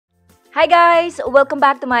Hi guys! Welcome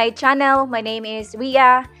back to my channel. My name is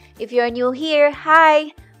Ria. If you're new here,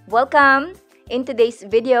 hi! Welcome! In today's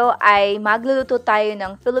video ay magluluto tayo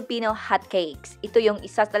ng Filipino hotcakes. Ito yung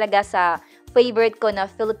isa talaga sa favorite ko na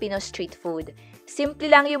Filipino street food.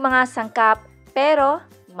 Simple lang yung mga sangkap, pero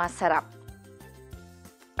masarap.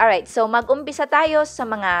 Alright, so mag-umpisa tayo sa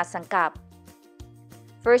mga sangkap.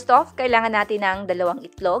 First off, kailangan natin ng 2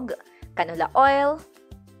 itlog, canola oil,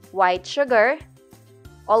 white sugar,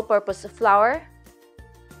 all-purpose flour,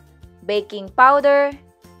 baking powder,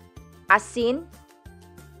 asin,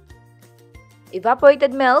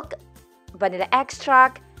 evaporated milk, vanilla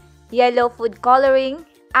extract, yellow food coloring,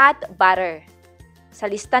 at butter. Sa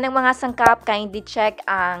lista ng mga sangkap, kindly check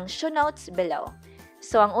ang show notes below.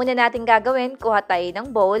 So, ang una natin gagawin, kuha tayo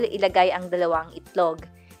ng bowl, ilagay ang 2 itlog.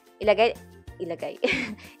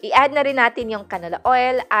 I-add na rin natin yung canola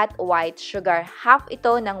oil at white sugar. Half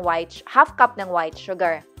cup ng white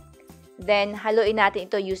sugar. Then, haluin natin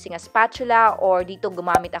ito using a spatula or dito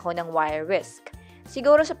gumamit ako ng wire whisk.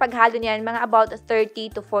 Siguro sa paghalo niyan, mga about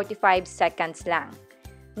 30 to 45 seconds lang.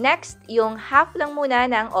 Next, yung half lang muna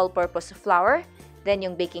ng all-purpose flour. Then,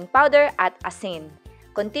 yung baking powder at asin.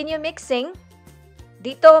 Continue mixing.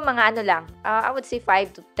 Dito, mga I would say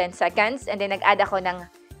 5 to 10 seconds. And then, nag-add ako ng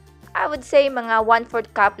I would say mga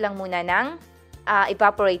 1/4 cup lang muna ng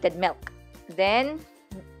evaporated milk. Then,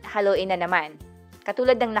 haluin na naman.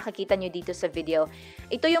 Katulad ng nakikita nyo dito sa video.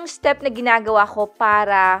 Ito yung step na ginagawa ko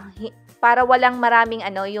para walang maraming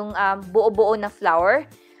yung buo-buo na flour.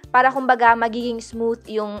 Para kumbaga magiging smooth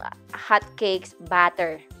yung hotcakes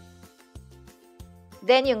batter.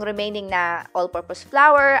 Then, yung remaining na all-purpose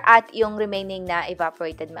flour at yung remaining na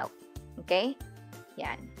evaporated milk. Okay?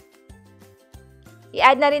 Yan.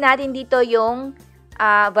 I-add na rin natin dito yung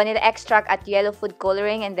vanilla extract at yellow food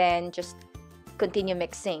coloring and then just continue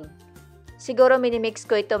mixing. Siguro minimix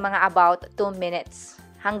ko ito mga about 2 minutes.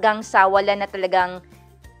 Hanggang sa wala na talagang,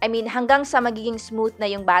 hanggang sa magiging smooth na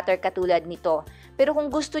yung batter katulad nito. Pero kung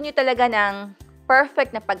gusto nyo talaga ng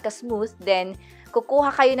perfect na pagka-smooth, then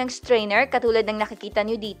kukuha kayo ng strainer katulad ng nakikita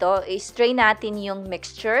nyo dito. I-strain natin yung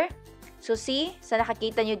mixture. So see, sa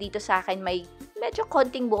nakikita nyo dito sa akin may medyo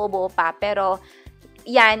konting buo-buo pa pero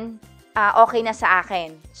yan, okay na sa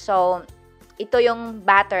akin. So, ito yung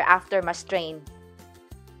batter after ma-strain.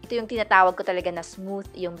 Ito yung tinatawag ko talaga na smooth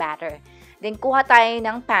yung batter. Then, kuha tayo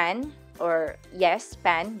ng pan, or yes,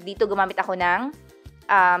 pan. Dito gumamit ako ng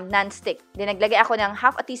non-stick. Then, naglagay ako ng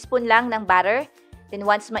half a teaspoon lang ng butter. Then,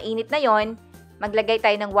 once mainit na yon, maglagay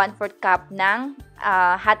tayo ng 1/4 cup ng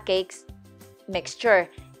hotcakes mixture.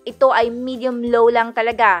 Ito ay medium-low lang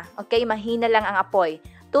talaga. Okay? Mahina lang ang apoy.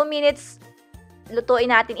 2 minutes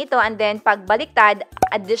lutuin natin ito and then pag baliktad,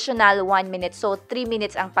 additional 1 minute. So, 3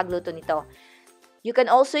 minutes ang pagluto nito. You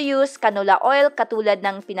can also use canola oil katulad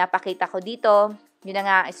ng pinapakita ko dito. Yun na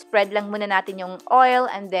nga, spread lang muna natin yung oil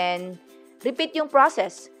and then repeat yung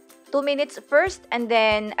process. 2 minutes first and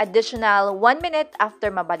then additional 1 minute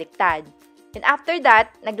after mabaliktad. And after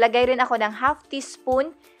that, naglagay rin ako ng half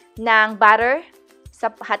teaspoon ng butter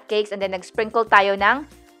sa hotcakes and then nag-sprinkle tayo ng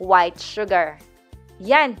white sugar.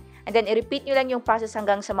 Yan! And then, i-repeat nyo lang yung process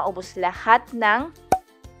hanggang sa maubos lahat ng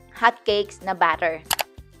hotcakes na batter.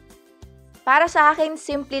 Para sa akin,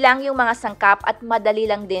 simple lang yung mga sangkap at madali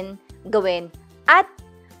lang din gawin at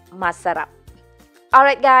masarap.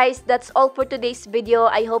 Alright guys, that's all for today's video.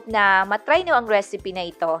 I hope na matry nyo ang recipe na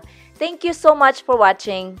ito. Thank you so much for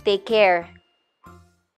watching. Take care!